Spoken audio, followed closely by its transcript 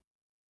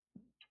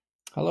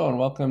Hello and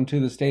welcome to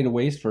the State of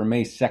Waste for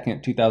May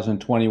 2nd,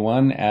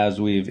 2021.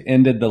 As we've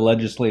ended the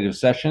legislative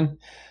session,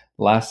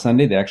 last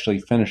Sunday they actually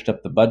finished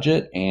up the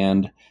budget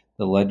and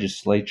the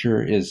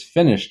legislature is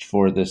finished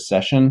for this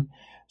session.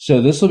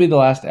 So this will be the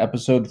last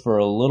episode for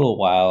a little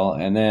while,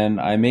 and then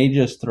I may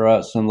just throw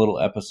out some little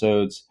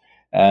episodes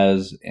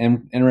as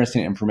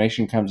interesting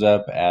information comes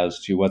up as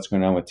to what's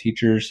going on with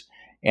teachers.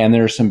 And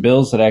there are some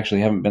bills that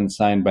actually haven't been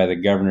signed by the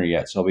governor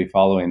yet, so I'll be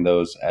following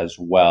those as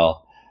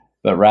well.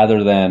 But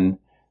rather than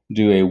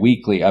do a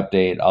weekly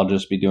update, I'll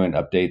just be doing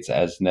updates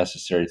as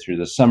necessary through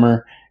the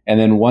summer. And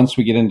then once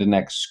we get into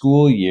next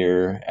school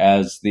year,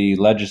 as the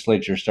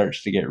legislature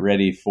starts to get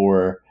ready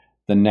for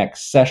the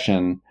next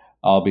session,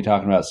 I'll be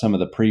talking about some of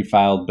the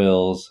pre-filed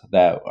bills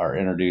that are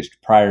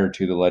introduced prior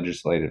to the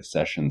legislative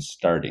session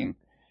starting.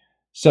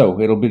 So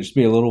it'll just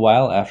be a little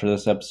while after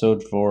this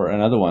episode for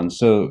another one.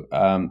 So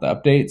the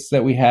updates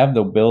that we have,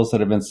 the bills that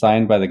have been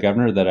signed by the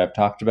governor that I've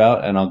talked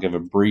about, and I'll give a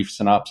brief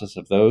synopsis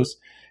of those.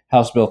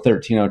 House Bill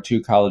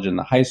 1302, College in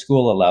the High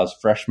School, allows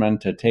freshmen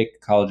to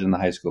take college in the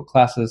high school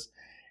classes,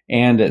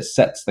 and it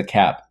sets the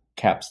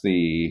caps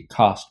the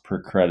cost per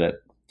credit.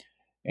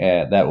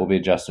 That will be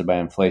adjusted by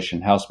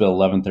inflation. House Bill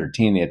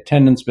 1113, the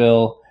attendance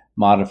bill,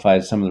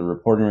 modifies some of the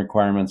reporting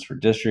requirements for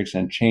districts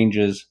and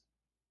changes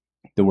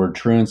the word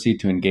truancy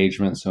to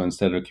engagement. So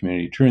instead of a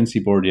community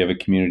truancy board, you have a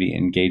community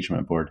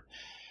engagement board.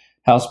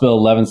 House Bill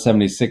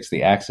 1176,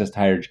 the access to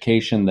higher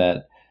education,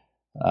 that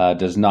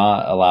does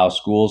not allow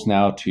schools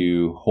now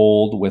to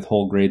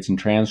withhold grades and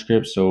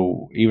transcripts.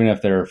 So even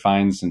if there are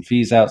fines and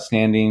fees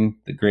outstanding,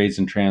 the grades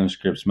and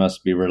transcripts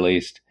must be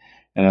released.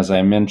 And as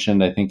I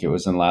mentioned, I think it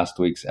was in last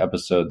week's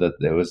episode, that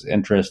it was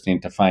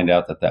interesting to find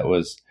out that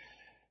was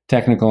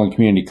technical and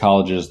community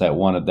colleges that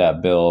wanted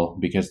that bill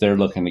because they're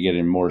looking to get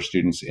in more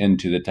students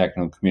into the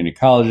technical community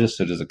colleges.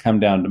 So does it come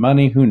down to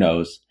money? Who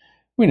knows?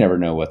 We never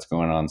know what's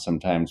going on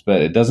sometimes,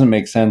 but it doesn't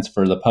make sense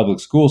for the public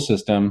school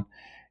system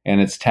and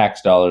its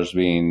tax dollars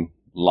being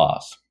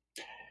lost.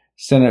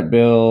 Senate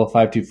Bill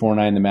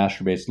 5249, the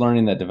master-based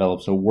learning, that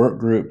develops a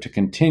work group to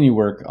continue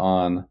work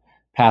on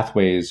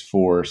pathways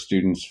for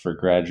students for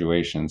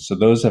graduation. So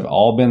those have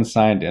all been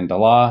signed into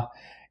law,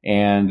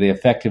 and the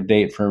effective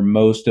date for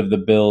most of the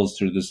bills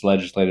through this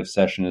legislative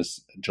session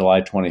is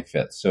July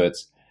 25th. So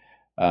it's,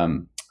 I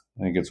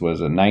think it's,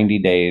 90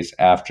 days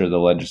after the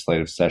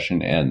legislative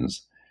session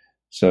ends.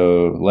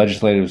 So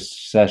legislative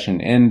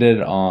session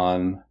ended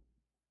on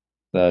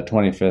the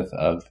 25th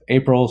of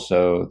April,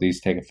 so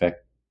these take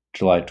effect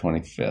July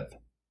 25th.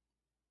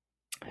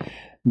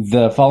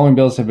 The following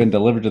bills have been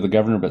delivered to the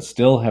governor but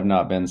still have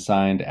not been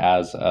signed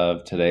as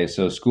of today.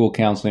 So school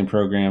counseling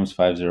programs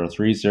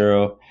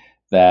 5030,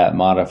 that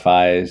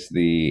modifies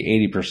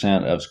the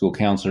 80% of school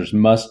counselors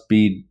must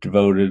be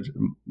devoted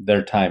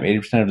their time,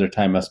 80% of their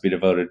time must be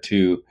devoted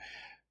to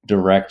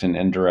direct and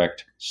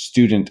indirect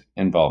student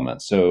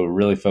involvement. So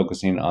really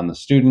focusing on the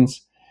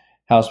students.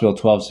 House Bill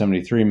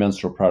 1273,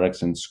 menstrual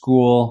products in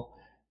school.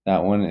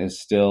 That one is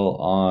still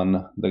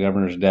on the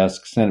governor's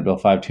desk. Senate Bill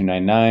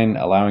 5299,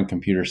 allowing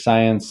computer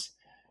science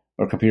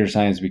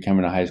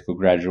becoming a high school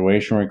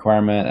graduation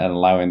requirement and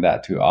allowing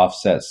that to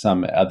offset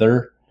some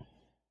other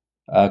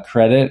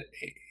credit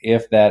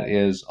if that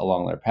is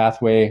along their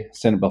pathway.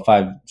 Senate Bill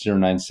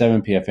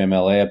 5097,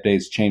 PFMLA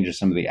updates, changes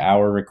some of the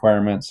hour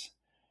requirements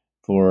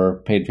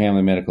for paid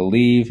family medical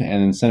leave,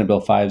 and then Senate Bill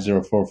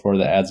 5044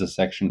 that adds a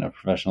section of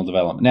professional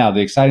development. Now,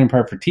 the exciting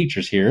part for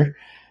teachers here,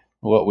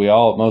 what we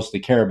all mostly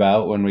care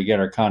about when we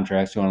get our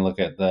contracts, we want to look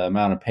at the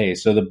amount of pay.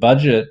 So the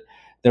budget,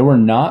 there were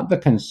not the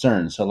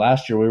concerns. So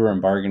last year we were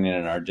in bargaining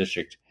in our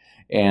district,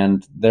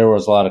 and there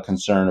was a lot of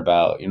concern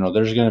about,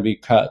 there's going to be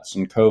cuts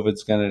and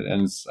COVID's going to,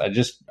 and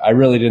I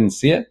really didn't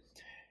see it.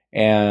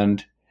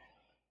 And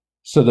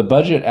so the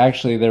budget,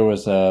 actually, there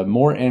was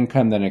more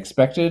income than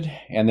expected,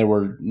 and there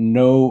were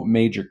no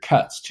major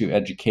cuts to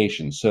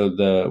education.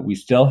 So we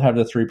still have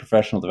the 3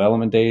 professional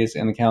development days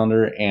in the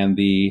calendar, and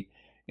the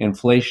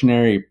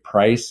inflationary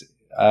price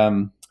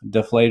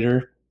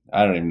deflator,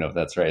 I don't even know if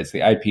that's right, it's the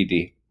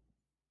IPD,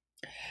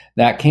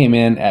 that came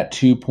in at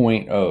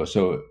 2.0.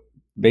 So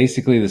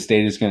basically the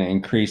state is going to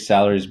increase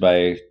salaries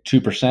by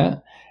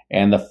 2%,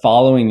 and the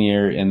following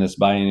year in this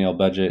biennial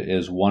budget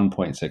is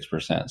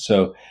 1.6%.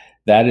 So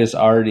that is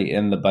already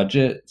in the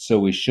budget, so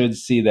we should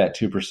see that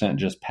 2%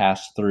 just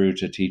pass through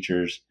to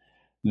teachers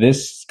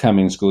this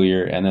coming school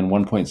year, and then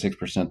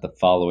 1.6% the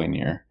following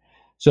year.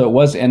 So it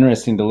was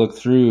interesting to look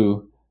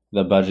through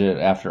the budget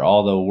after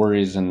all the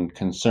worries and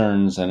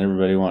concerns and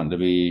everybody wanting to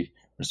be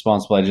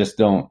responsible.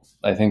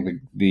 I think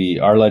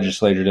our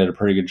legislature did a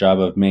pretty good job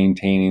of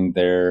maintaining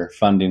their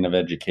funding of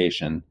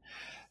education.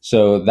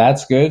 So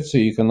that's good. So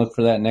you can look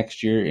for that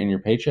next year in your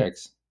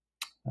paychecks,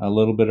 a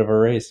little bit of a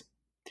raise.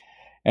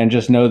 And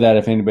just know that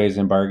if anybody's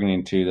in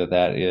bargaining too,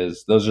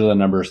 those are the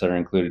numbers that are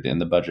included in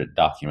the budget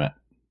document.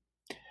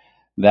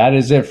 That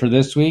is it for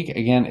this week.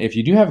 Again, if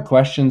you do have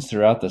questions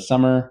throughout the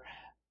summer,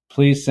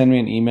 please send me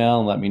an email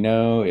and let me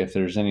know. If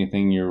there's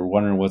anything you're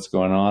wondering what's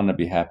going on, I'd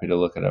be happy to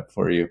look it up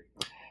for you.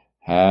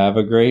 Have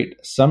a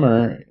great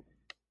summer.